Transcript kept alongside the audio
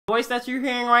voice that you're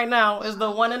hearing right now is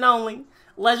the one and only,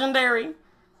 legendary,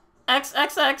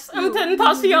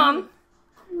 Xxtentacion.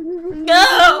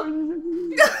 Go!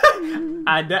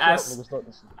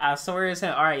 I swear it's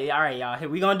him. All right, y'all.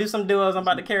 We gonna do some duos. I'm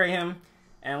about to carry him,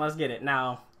 and let's get it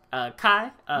now.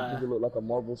 Kai. You look like a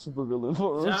Marvel supervillain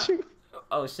for real.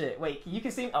 Oh shit! Wait, you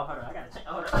can see me? Oh, hold on. I gotta check.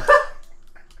 Hold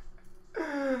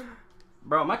on.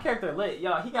 Bro, my character lit.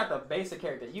 Y'all, he got the basic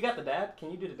character. You got the dab?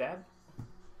 Can you do the dab?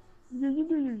 Yeah,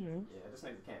 this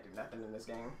nigga can't do nothing in this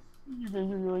game.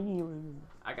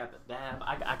 I got the dab.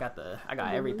 I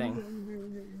got everything.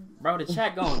 Bro, the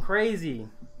chat going crazy.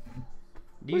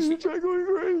 Do you see? Chat going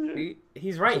crazy?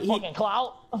 He's right. Fucking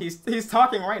clout. He's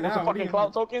talking right now. Fucking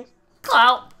clout tokens.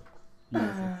 Clout.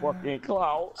 Fucking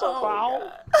clout. All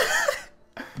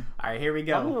right, here we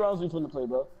go. How many rounds we finna play,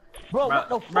 bro? Bro, what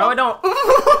the fuck? Bro, it don't.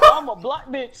 I'm a black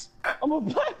bitch.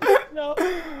 No.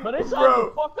 But they trying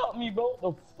to fuck up me, bro.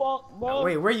 The fuck, bro?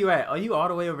 Wait, where you at? Oh, you all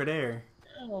the way over there.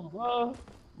 Damn, bro.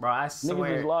 Bro, I swear.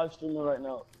 Niggas is live streaming right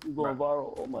now. You going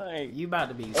viral. Oh my. You about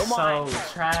to be so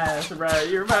trash, bro.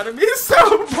 You're about to be so.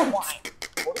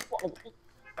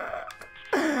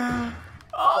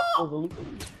 Oh.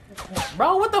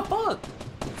 Bro, what the fuck?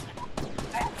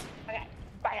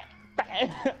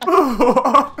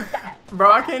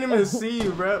 Bro, I can't even see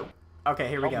you, bro. Okay,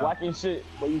 here we go. I'm blacking shit,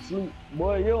 but you sleep,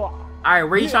 boy. You. All right,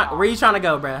 where you trying to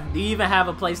go, bro? Do you even have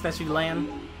a place that you land?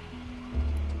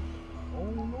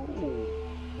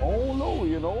 Oh no,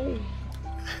 you know.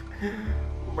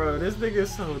 Bro, this nigga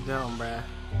is so dumb, bro.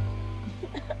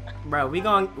 Bro, we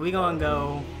gonna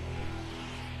go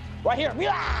right here.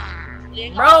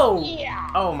 Bro!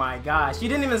 Oh my gosh, you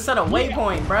didn't even set a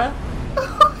waypoint, bro.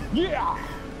 Yeah.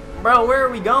 Bro, where are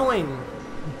we going?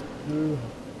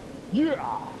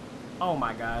 Yeah. Oh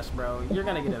my gosh, bro. You're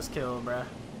gonna get us killed, bro.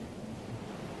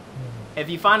 If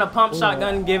you find a pump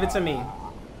shotgun, give it to me.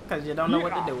 Cause you don't know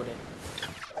what to do with it.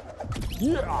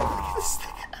 Yeah.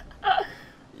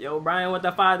 Yo, Brian with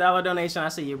the $5 donation. I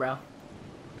see you, bro.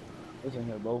 Listen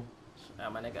here, bro. Oh,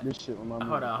 my nigga. This shit reminds me.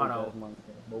 Hold on.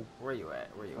 Where you at?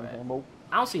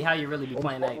 I don't see how you really be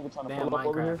playing that damn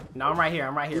Minecraft. No, I'm right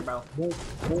here, bro.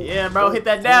 Yeah, bro, hit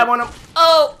that dab on him.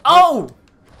 Oh!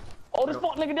 Oh, this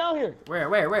fuck nigga down here.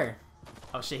 Where?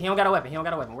 Oh shit, he don't got a weapon.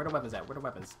 Where the weapons at?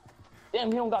 Damn,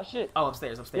 he don't got shit. Oh,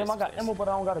 upstairs. Damn, I got ammo, but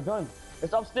I don't got a gun.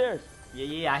 It's upstairs.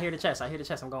 Yeah, I hear the chest.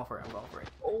 I'm going for it.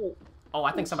 Oh,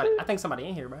 I think somebody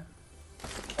in here, bro.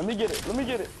 Let me get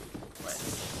it. What?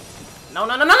 No.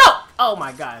 Oh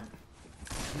my god.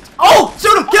 Oh,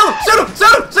 shoot him, kill him, shoot him.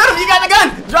 You got the gun.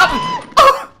 Drop him.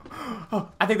 Oh,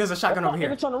 I think there's a shotgun over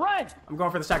here. Trying to run. I'm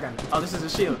going for the shotgun. Oh, this is a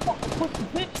shield.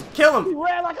 Kill him. He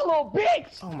ran like a little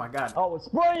bitch. Oh my god. Oh, it's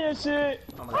spraying shit.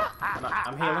 Oh my god.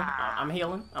 I'm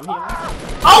healing.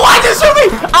 Oh, why did you shoot me?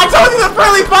 I told you the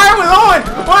friendly fire was on.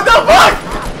 What the fuck?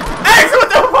 X, what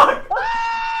the fuck?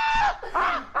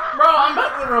 Bro, I'm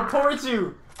about to report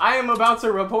you. I am about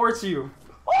to report you.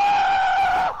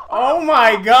 Oh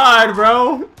my god,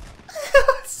 bro.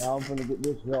 Now I'm gonna get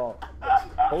this, y'all.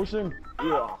 Ocean?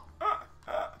 Yeah.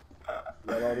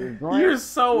 You're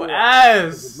so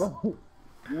ass.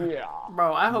 Yeah.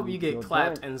 Bro, I hope you get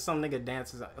clapped and some nigga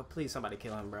dances. Oh, please, somebody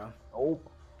kill him, bro.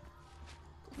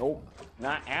 Nope.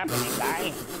 Not happening,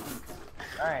 guy.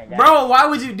 Alright, guys. Bro, why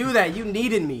would you do that? You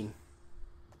needed me.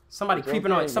 Somebody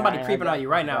creeping on you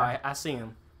right now. I see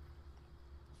him.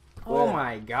 Oh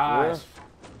my gosh.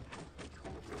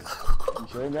 You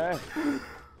sure, guy?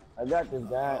 I got this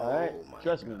guy, alright?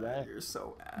 Trust me, guy. You're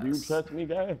so ass. Do you trust me,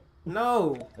 guy?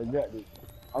 No. I got this.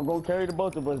 I'm gonna carry the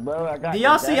both of us, bro. I got Do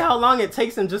y'all see how long it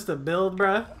takes him just to build,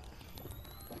 bro?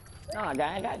 Nah,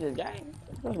 guy, I got this, guy.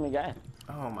 Trust me, guy.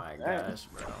 Oh my gosh,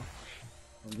 bro.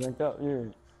 Drink up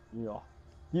here.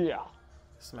 Yeah.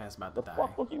 This man's about to die.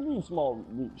 What you mean small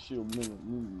shield? Oh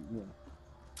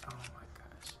my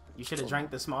gosh. You should have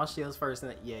drank the small shields first.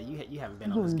 And yeah, you haven't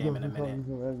been on this game in a minute.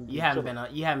 You haven't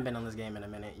been on this game in a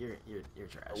minute. You're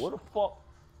trash. What the fuck?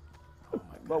 Oh my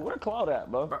god. Bro, where Cloud at,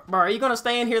 bro? Bro, are you gonna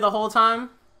stay in here the whole time?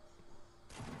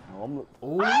 No,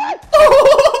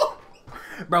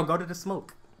 Bro, go to the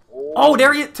smoke. Oh,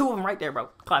 there he is. Two of them right there, bro.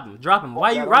 Clap him. Drop him.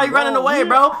 Why you running away,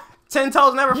 bro? 10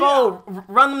 toes never fold.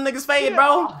 Run them niggas fade,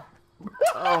 bro.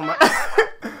 Oh my.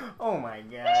 Oh my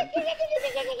god.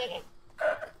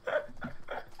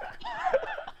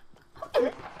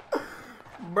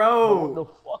 Bro. What the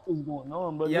fuck is going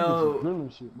on, bro? Yo.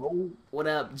 Shit, bro. What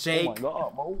up, Jake? Oh my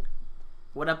god, bro.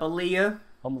 What up, Aaliyah?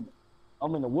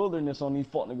 I'm in the wilderness on these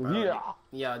fuck niggas.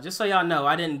 Yeah, just so y'all know,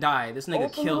 I didn't die. This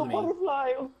nigga killed me.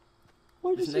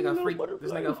 This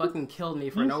nigga fucking killed me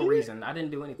for no reason. I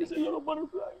didn't do anything. It's a little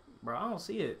butterfly. Bro, I don't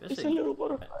see it. That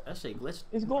shit glitched.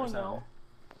 It's going now.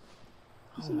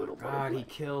 Oh my god, he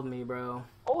killed me, bro.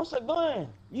 Oh, it's a gun.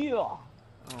 Yeah. Oh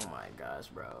my gosh,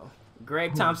 bro.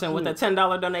 Greg Thompson with a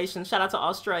 $10 donation. Shout out to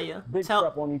Australia. Big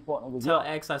trap on these fuck niggas. Tell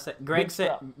X I said. Greg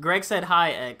said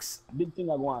hi, X. Big thing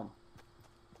I want.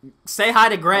 Say hi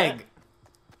to Greg.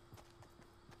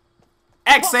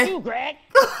 X, Fuck say. you, Greg.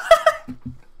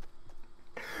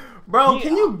 Bro, Yeah.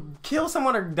 can you kill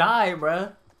someone or die, bro?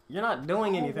 You're not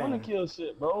doing anything. I don't want to kill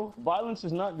shit, bro. Violence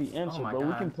is not the answer, bro.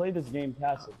 We can play this game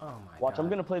passive. Oh my Watch, god. I'm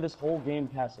gonna play this whole game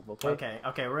passive, okay?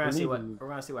 Okay, we're gonna see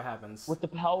what happens. With the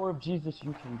power of Jesus,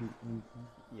 you can do anything.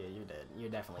 Yeah, you're dead. You're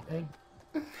definitely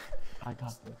dead. I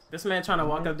got this. This man trying to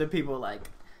walk up to people like,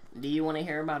 do you want to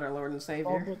hear about our Lord and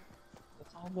Savior?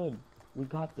 It's all good. We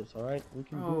got this, alright? We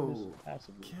can do this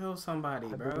passively. Kill somebody,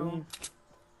 bro.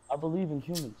 I believe in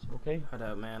humans, okay? Hold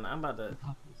up, man. I'm about to...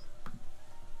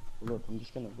 Look, I'm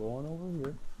just gonna go on over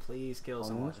here. Please kill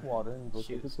someone. This water and go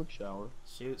take a quick shower.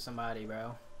 Shoot somebody,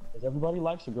 bro. Because everybody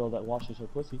likes a girl that washes her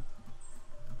pussy.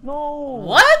 No!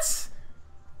 What?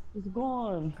 It's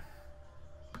gone.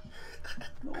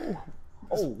 No.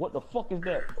 Oh, what the fuck is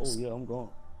that? Oh yeah, I'm gone.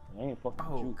 I ain't fucking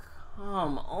shoot.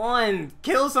 Come on.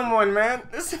 Kill someone, man.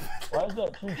 Why is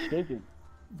that tree shaking?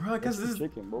 Bro, because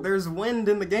there's wind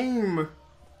in the game.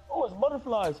 Oh, it's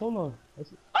butterflies. Hold on.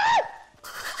 That's it.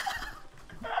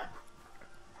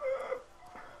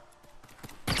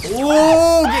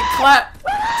 Ooh, get clapped.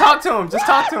 Talk to him. Just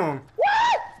talk to him.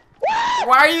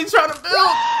 Why are you trying to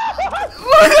build?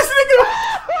 Look at this nigga.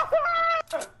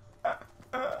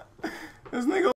 This nigga.